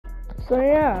So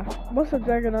yeah, what's up,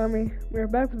 Dragon Army? We're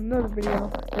back with another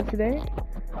video, and today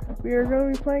we are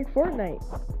going to be playing Fortnite.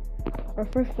 Our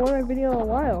first Fortnite video in a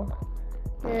while,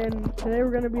 and today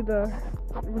we're going to be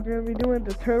doing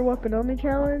the turtle weapon only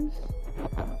challenge.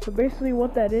 So basically,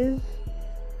 what that is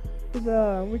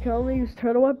we can only use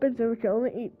turtle weapons and we can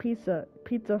only eat pizza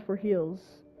for heals.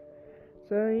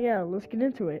 So yeah, let's get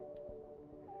into it.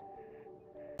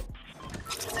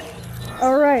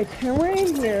 All right, and we're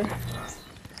in here.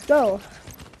 So,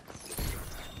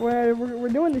 we're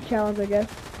doing the challenge, I guess.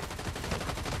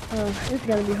 It's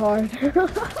gonna be hard.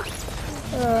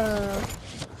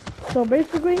 So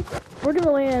basically, we're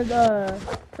gonna land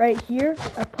right here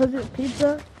at Pleasant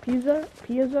Pizza. I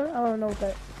don't know what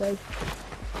that says.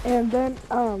 And then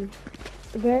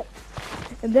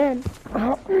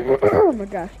oh my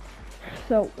gosh.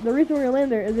 So the reason we're gonna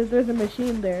land there is that there's a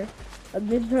machine there, a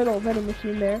Ninja Turtle vending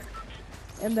machine there.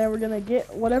 And then we're gonna get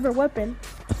whatever weapon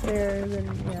there, and then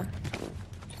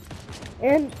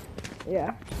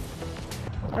yeah.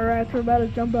 Alright, so we're about to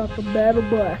jump out the battle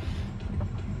bus.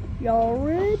 Y'all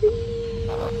ready?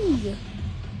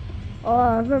 Oh,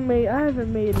 I haven't made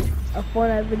a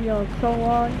Fortnite video in so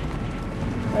long.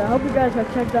 I hope you guys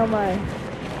have checked out my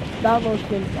stop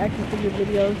motion action figure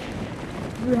videos.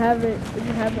 If you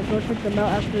haven't, go check them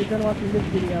out after you're done watching this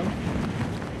video.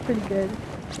 It's pretty good.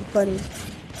 It's funny.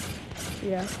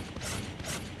 Yeah.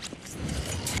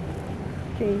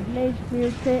 Teenage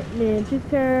Mutant Ninja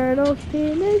Turtles,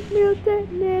 Teenage Mutant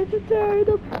Ninja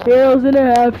Turtles, Heroes in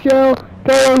a Half Shell,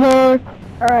 Turtle Heart.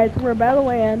 Alright, so we're about to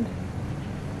land.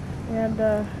 And,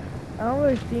 I don't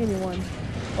really see anyone.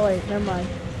 Oh wait, never mind.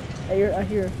 I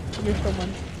hear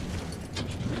someone.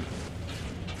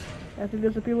 I think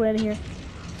there's some people in here.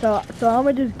 So I'm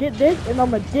gonna just get this and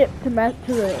I'm gonna dip to match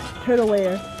to the turtle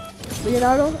layer.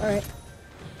 Leonardo? Alright.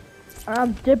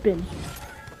 I'm dipping.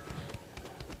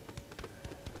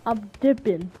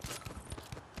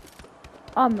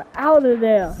 I'm out of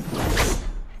there.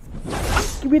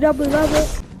 Give me double level.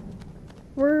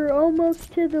 We're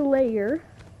almost to the layer.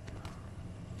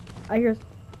 I hear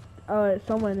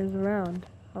someone is around.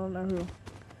 I don't know who.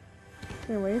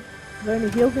 Anyways, is there any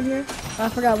heals in here? I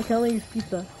forgot we can only use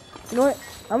pizza. You know what?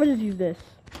 I'm gonna just use this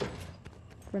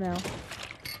for now.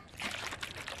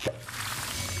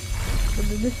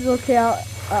 This is okay.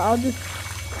 I'll just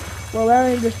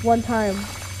allowing this one time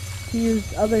to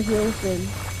use other heals than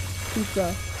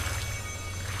pizza.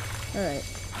 Alright.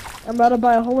 I'm about to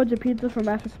buy a whole bunch of pizza from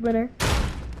Master Splinter.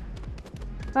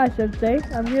 Hi Sensei,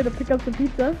 I'm here to pick up some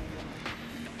pizza.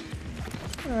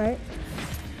 Alright.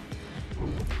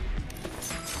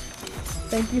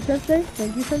 Thank you Sensei.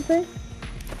 Thank you Sensei.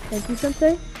 Thank you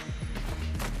Sensei.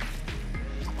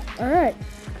 Alright.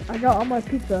 I got all my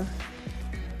pizza.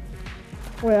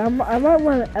 Wait, I might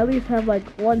want to at least have like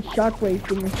one shockwave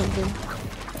thing or something.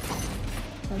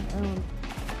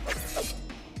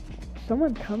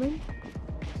 Someone coming?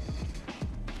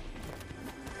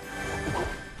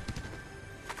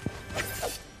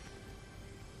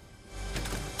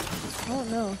 I don't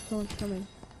know if someone's coming.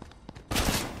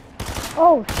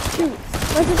 Oh shoot!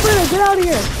 Michael Splinter, get out of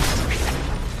here!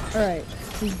 Alright,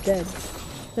 he's dead.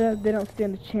 They don't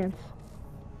stand a chance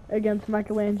against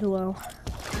Michelangelo.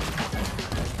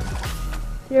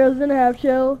 Heroes in a Half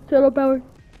Shell, Turtle Power.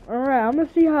 Alright, I'm gonna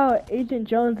see how Agent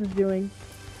Jones is doing.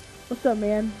 What's up,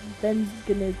 man? Ben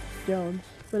Gannett Jones.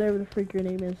 Whatever the freak your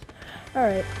name is.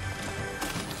 Alright.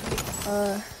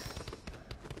 Let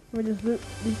me just loot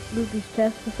these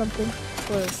chests or something.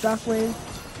 For shockwaves.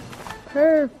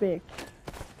 Perfect.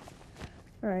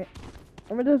 Alright.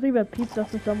 I'm gonna just leave a pizza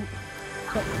for something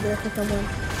there for someone.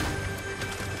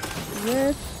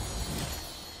 This.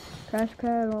 Crash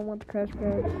pad, I don't want the crash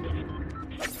pad.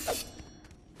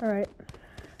 Alright.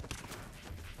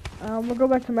 We'll go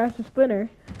back to Master Splinter.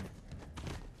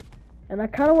 And I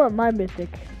kinda want my mythic.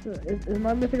 Is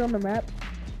my mythic on the map?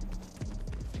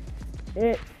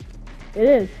 It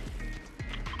is.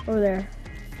 Over there.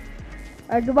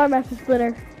 Alright, goodbye Master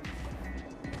Splinter.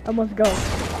 I must go.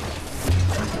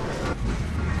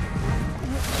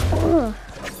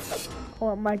 I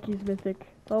want Mikey's mythic.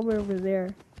 It's all the way over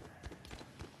there.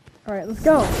 Alright, let's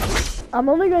go. I'm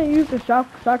only gonna use the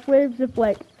shockwaves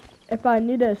if I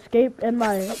need to escape and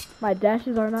my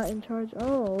dashes are not in charge.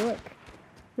 Oh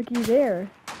looky there.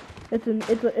 It's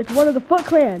one of the Foot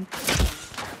Clan.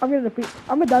 I'm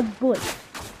gonna dodge bullets.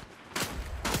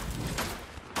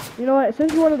 You know what?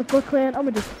 Since you're one of the Foot Clan, I'm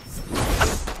gonna just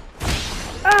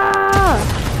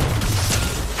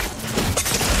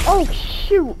Oh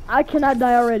shoot! I cannot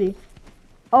die already.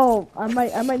 Oh, I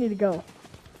might need to go.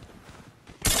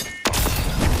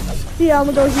 See ya, I'm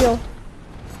gonna go heal.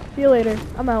 See you later.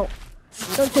 I'm out.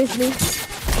 Don't chase me.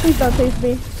 Please don't chase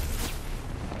me.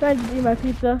 Try to eat my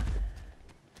pizza.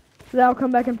 So then I'll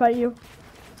come back and fight you.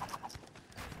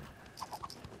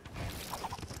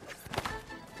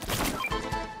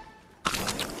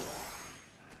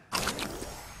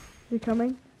 Is he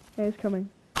coming? Yeah, he's coming.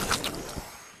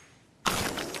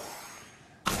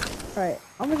 Alright,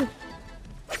 I'm gonna just...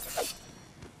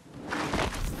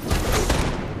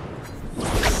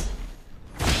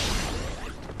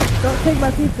 Don't take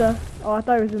my pizza. Oh, I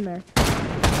thought he was in there.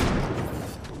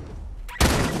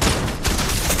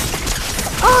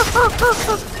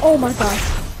 Oh my gosh.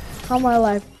 How am I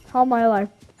alive? How am I alive?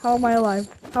 How am I alive?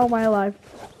 How am I alive?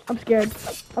 I'm scared.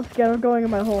 I'm scared. I'm going in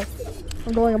my hole.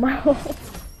 I'm going in my hole.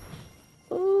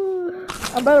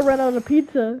 I'm about to run out of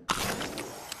pizza.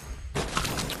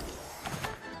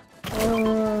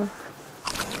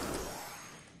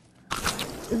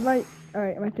 Is my...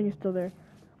 Alright, my thing is still there.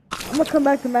 I'm gonna come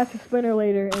back to Master Splinter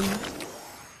later and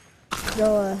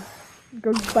go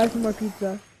buy some more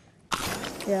pizza.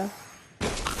 Yeah.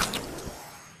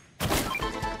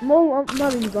 I'm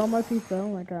about to use all my pizza. Oh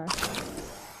my gosh.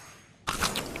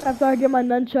 After I get my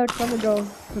nunchucks, I'm gonna go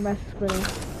to Master Splinter.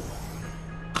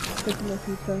 Get some more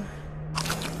pizza.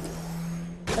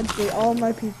 I'd say all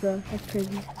my pizza. That's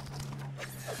crazy.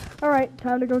 Alright,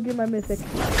 time to go get my mythic.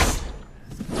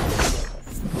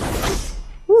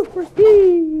 Woo, for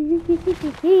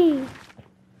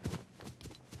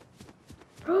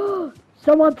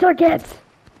someone took it!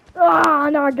 Ah,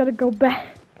 now I gotta go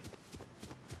back.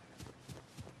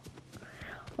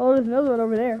 Oh, there's another one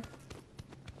over there.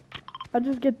 I'll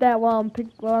just get that while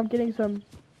I'm getting some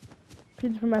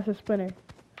pizza from Master Splinter.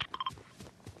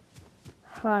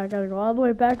 I gotta go all the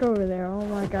way back over there. Oh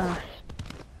my gosh.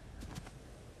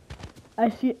 I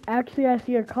see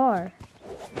a car.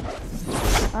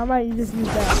 I might just use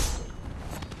that.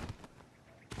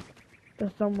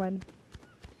 There's someone.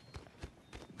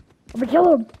 I'm gonna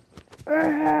kill him!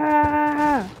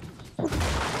 Ah!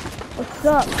 What's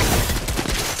up?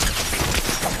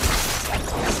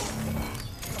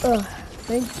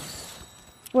 Thanks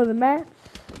for the mats.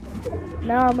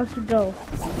 Now I must go.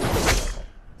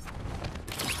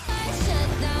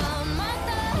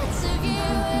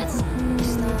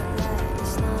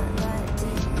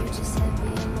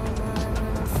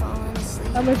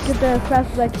 I must get there as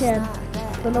fast as I can,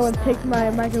 so no one takes my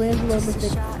Michelangelo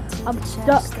mythic. I'm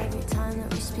stuck.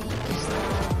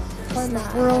 What in the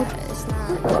world?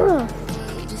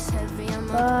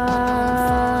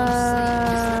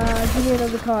 Give me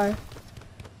another car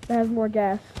that has more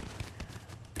gas.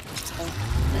 The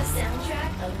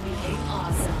soundtrack of being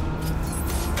awesome.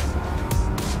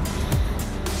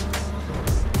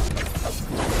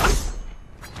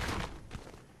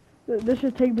 This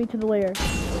should take me to the lair.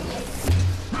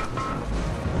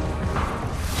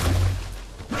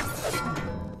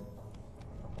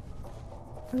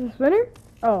 Is it a spinner?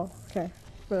 Oh, okay.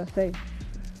 What did I say?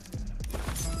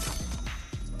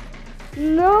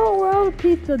 No, we're out of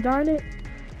pizza, darn it.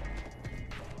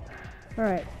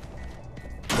 Alright.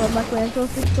 Well, Michelangelo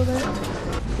is still there?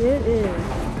 It is.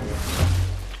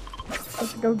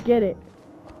 Let's go get it.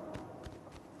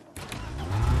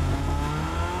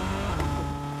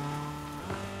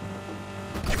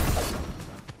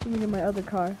 Give me my other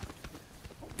car.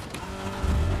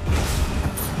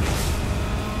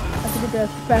 I have to get there as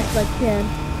fast as I can.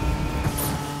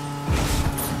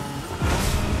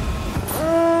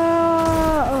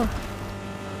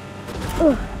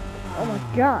 Oh my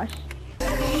gosh.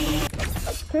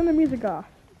 Turn the music off.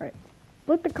 Alright.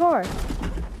 Split the car.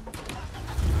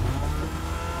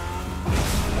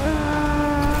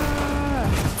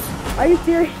 Are you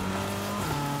serious?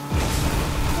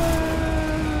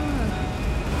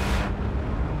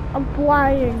 I'm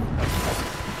flying.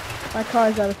 My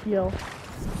car's out of fuel.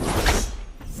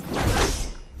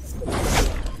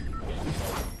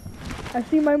 I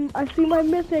see my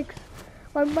mythics.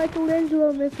 My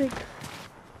Michelangelo mythics.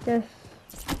 Yes.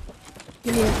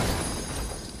 Give me it.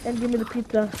 And give me the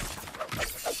pizza.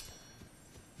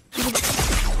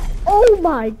 Oh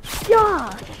my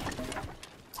gosh!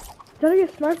 Did I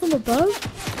get sniped from above?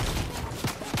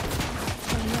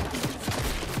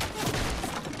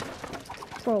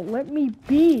 Bro, let me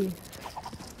be.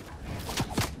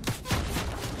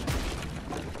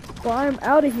 Bro, I'm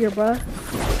out of here, bro.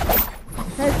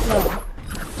 Heck no.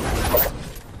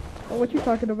 Oh, what you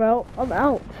talking about? I'm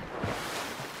out.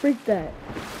 Freak that.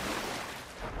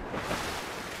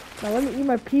 Now let me eat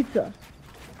my pizza.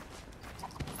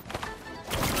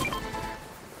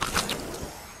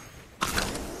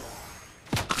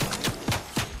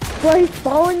 Bro, he's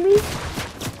following me?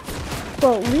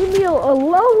 Bro, leave me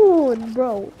alone,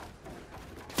 bro.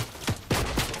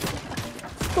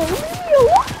 For real.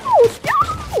 Whoa,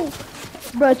 yo.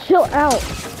 Bro, chill out.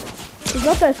 It's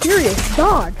not that serious.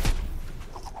 Dog.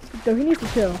 Though he needs to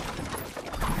chill.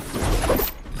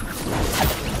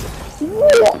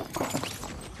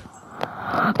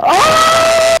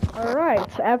 Oh!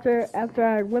 Alright, after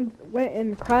I went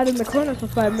and cried in the corner for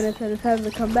 5 minutes, I decided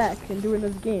to come back and do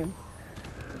this game.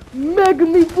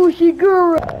 Megami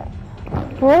Fushiguro!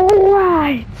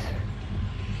 Alright!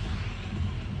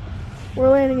 We're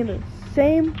landing in the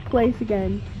same place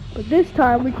again, but this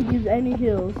time we can use any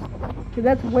heals, because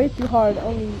that's way too hard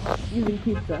only using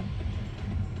pizza.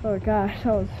 Oh gosh,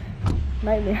 that was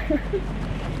nightmare.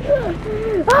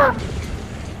 Ah!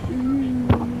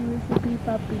 This will be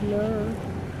popular.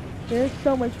 There's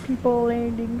so much people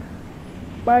landing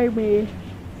by me.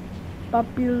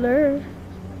 Popular.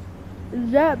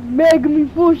 Is that Megami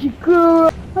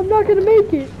Fushiguro? I'm not gonna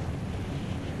make it.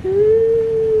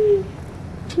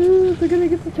 They're gonna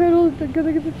get the turtle. They're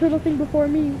gonna get the turtle thing before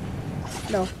me.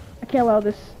 No, I can't allow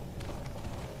this.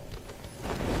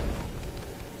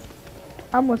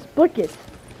 I almost book it.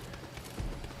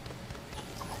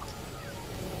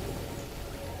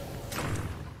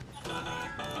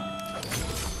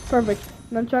 Perfect.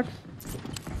 Nunchucks.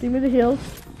 Give me the heals.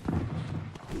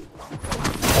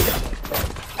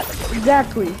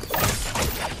 Exactly.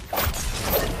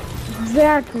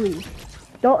 Exactly.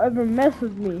 Don't ever mess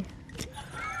with me.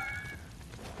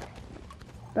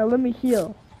 Now let me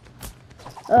heal.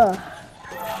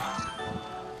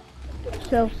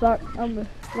 Shell Shock. I'm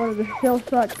one of the Shell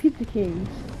Shock Pizza Kings.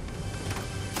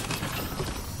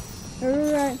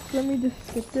 Alright, so let me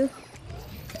just get this.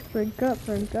 Drink up,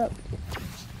 drink up.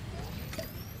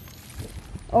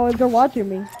 Oh, they're watching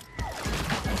me.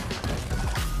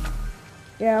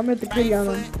 Yeah, I'm at the kitty on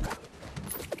them.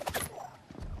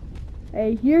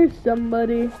 Hey, here's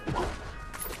somebody.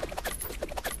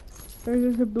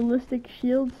 There's a ballistic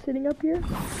shield sitting up here.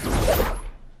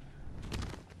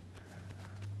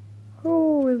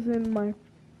 Who is in my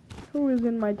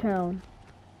town?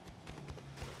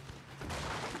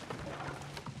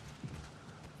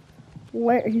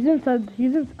 Where? He's inside.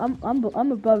 I'm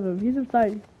above him. He's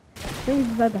inside. I think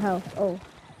he's inside the house. Oh,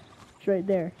 it's right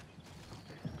there.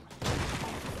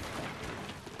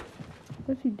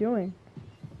 What's he doing?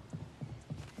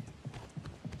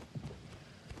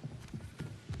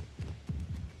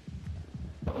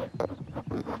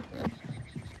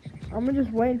 I'm gonna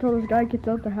just wait until this guy gets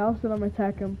out the house and I'm gonna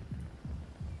attack him.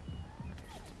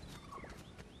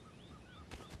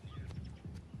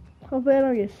 Hopefully I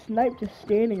don't get sniped just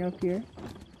standing up here.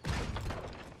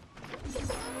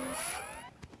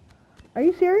 Are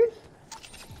you serious?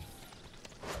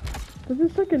 Does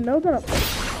this sucker know that I'm...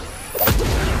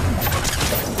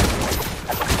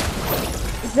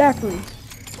 Exactly.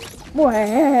 Boy,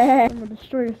 I'm gonna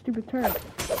destroy your stupid turnip.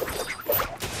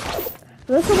 Is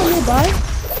there someone nearby?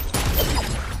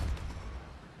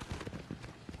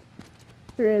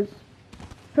 There is.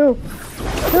 Who?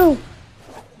 Who?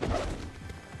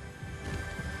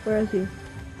 Where is he?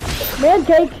 Man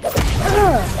cake!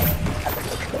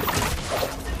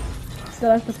 Did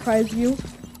I surprise you?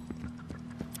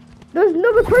 There's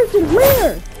another person!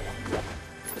 Where?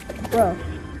 Bro,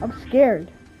 I'm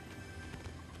scared.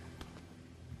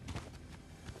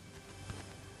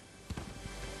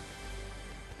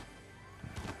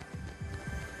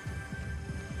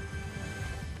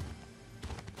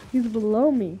 He's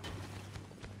below me.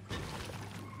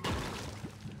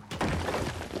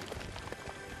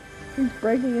 He's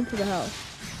breaking into the house.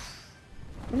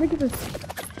 Let me get this.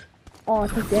 Oh,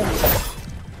 it's a dead.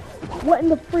 What in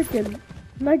the freaking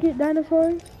nugget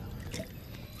dinosaurs?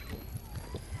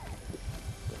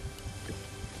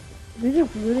 Is he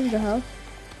just looting the house?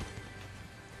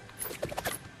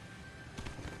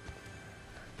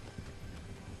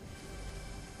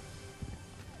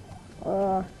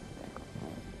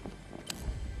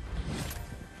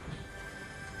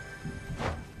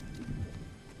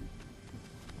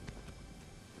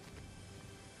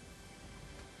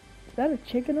 Is that a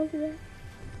chicken over there?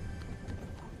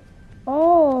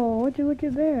 Oh, what'd you look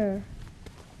at there?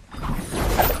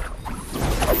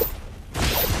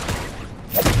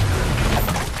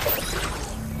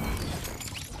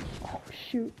 Oh,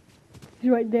 shoot.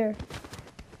 He's right there.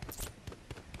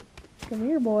 Come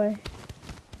here, boy.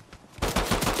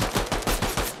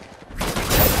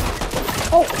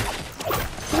 Oh!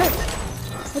 Right.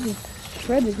 I just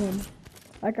shredded him.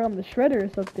 Like I'm the shredder or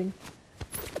something.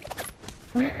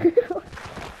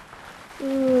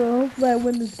 Hopefully I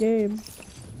win this game.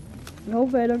 And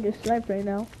hopefully I don't get sniped right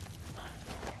now.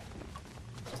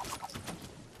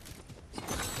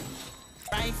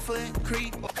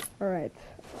 Alright.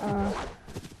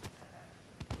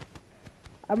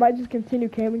 I might just continue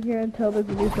camping here until there's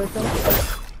a new circle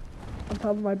on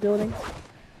top of my building.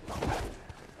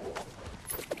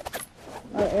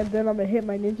 And then I'm gonna hit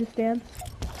my ninja stance.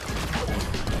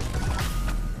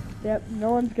 Yep,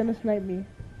 no one's gonna snipe me.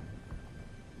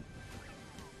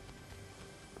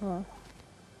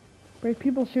 Wait,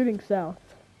 people shooting south.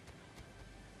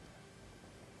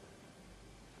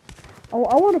 Oh,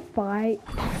 I wanna fight.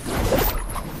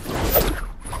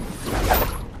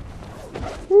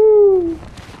 Woo!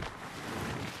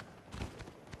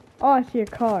 Oh, I see a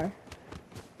car.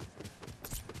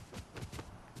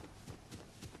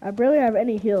 I barely have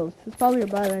any heals. It's probably a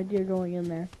bad idea going in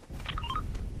there.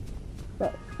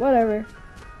 But whatever.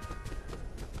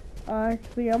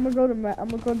 Actually, I'm gonna go to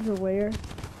the lair.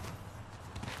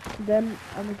 Then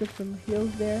I'm gonna get some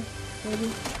heals there,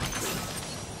 maybe.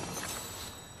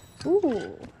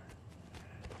 Ooh.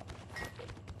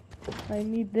 I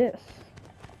need this.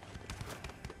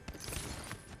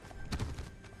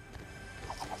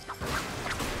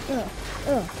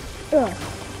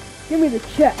 Give me the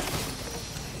chest.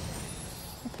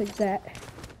 I'll take that.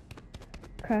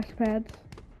 Crash pads.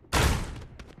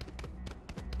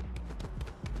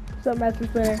 What's up, Master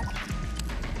Splinter?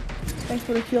 Thanks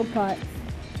for the shield pot.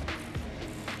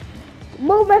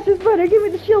 Move, Master Splinter, give me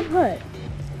the shield pot.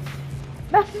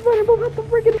 Master Splinter, move out the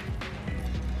freaking.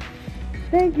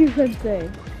 Thank you, Sensei.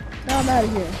 Now I'm out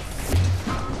of here.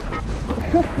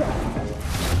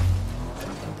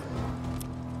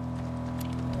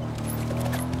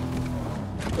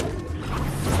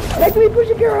 Mega Me, push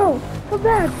a girl! Come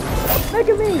back!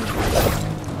 Mega Me!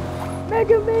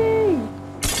 Mega Me!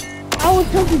 I will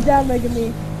choke you down, Mega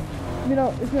Me. If you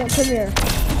don't, come here.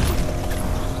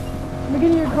 Let me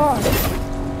get in your car.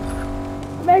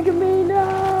 Mega Me,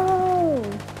 no!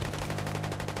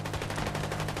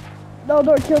 No,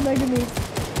 don't kill Mega Me.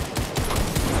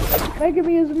 Mega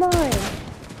Me is mine.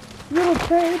 Little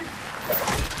trade.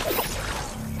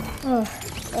 Oh,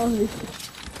 this.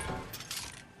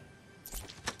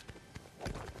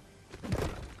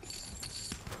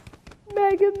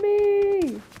 Mega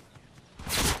Me!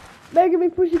 Mega Me,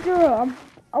 push it, girl.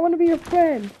 I want to be your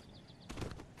friend.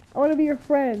 I want to be your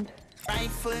friend.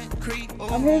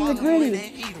 I'm hitting the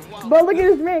gritty. But look at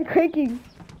this man cranking.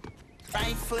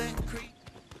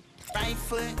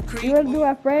 You want to be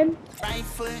my friend?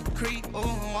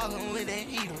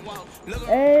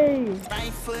 Hey.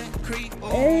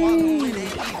 Hey.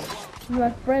 He's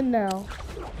my friend now.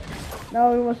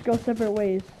 Now we must go separate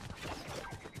ways.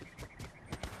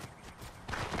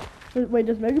 Wait,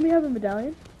 does Mega Me have a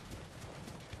medallion?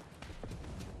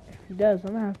 If he does,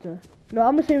 I'm gonna have to. No,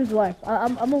 I'm gonna save his life.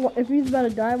 I'm gonna. If he's about to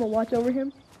die, I'm gonna watch over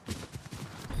him.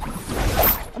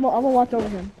 I'm gonna watch over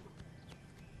him.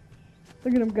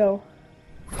 Look at him go.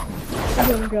 Look at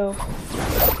him go.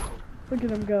 Look at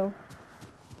him go.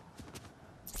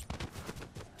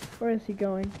 Where is he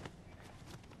going?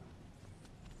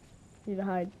 I need to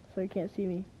hide so he can't see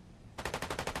me.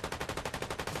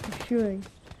 He's shooting.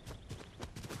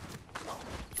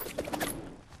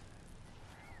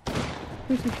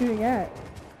 Who's he shooting at?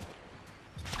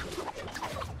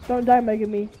 Don't die, Mega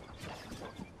Me.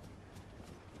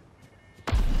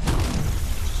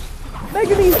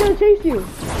 Mega Me, he's gonna chase you!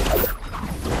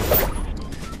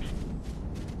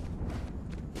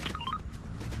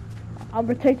 I'm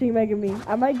protecting Mega Me.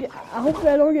 Hopefully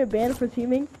I don't get banned for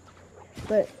teaming,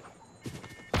 but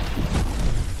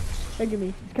Mega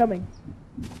Me, he's coming.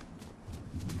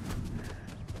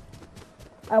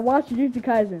 I watched Jujutsu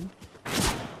Kaisen.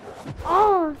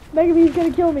 Ah! Mega Me, he's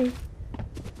gonna kill me.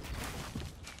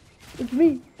 It's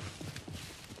me.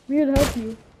 I'm here to help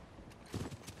you.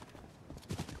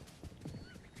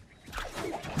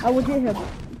 I will get him.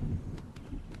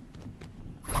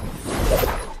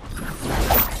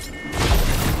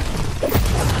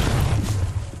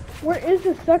 Where is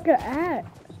this sucker at?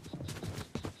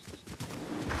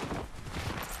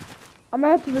 I'm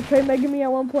gonna have to betray Mega Me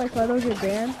at one point so I don't get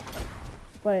banned.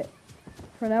 But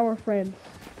for now we're friends.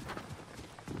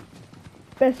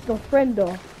 Besto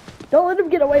friendo. Don't let him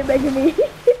get away, Mega Me.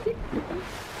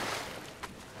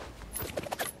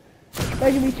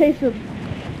 Mega Me, chase him.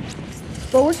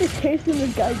 But we're just chasing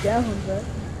this guy down, bro.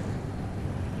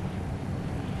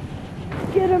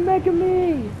 Get him, Mega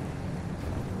Me.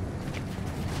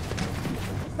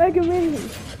 Mega Me.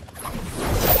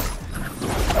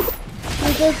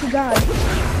 He's going to die.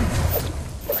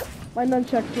 My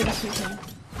nunchucks will shoot him.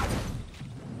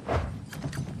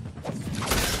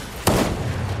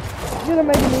 Get him,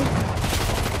 Mega Me.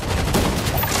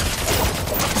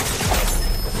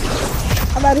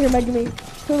 I'm out of here, Mega Me.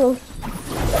 Toodles.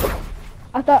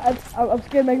 I'm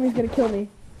scared Mega Me's gonna kill me.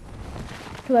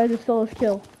 Cause I just stole his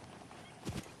kill.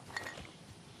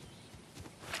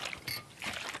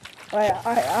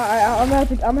 I'm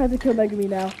gonna have to kill Megami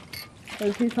now.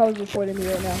 Cause he's probably recording me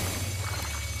right now.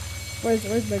 Where's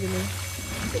Megami?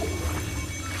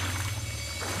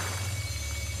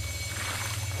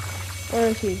 Where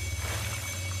is he?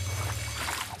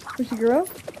 Where's the girl?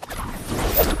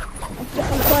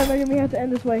 I'm sorry, Megami has to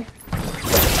end this way.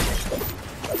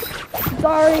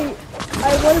 Sorry,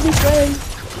 I want to be friends.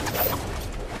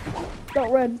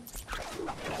 Don't run.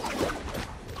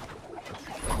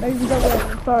 Megami, don't run.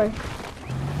 I'm sorry.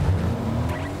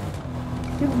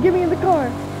 Get me in the car.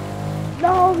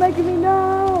 No, Megami,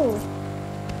 no.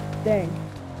 Dang.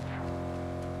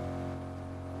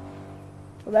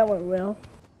 Well, that went well.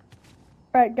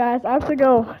 Alright, guys, I have to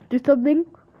go do something.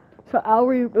 So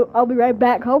I'll be right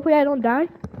back. Hopefully I don't die.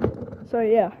 So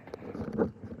yeah.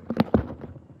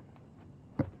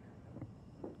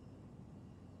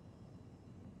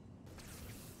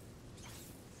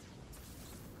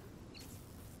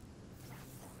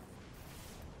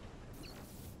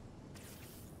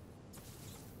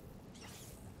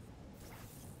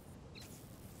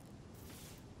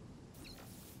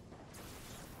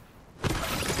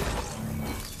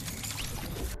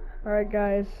 Alright,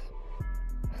 guys.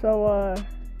 So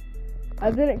I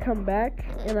didn't come back,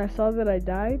 and I saw that I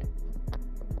died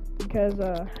because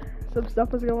some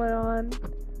stuff was going on,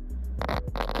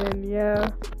 and yeah,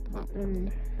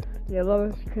 a lot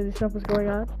of crazy stuff was going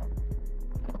on.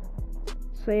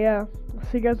 So yeah, I'll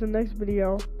see you guys in the next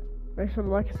video. Make sure to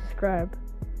like and subscribe.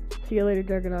 See you later,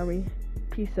 Dragon Army.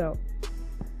 Peace out.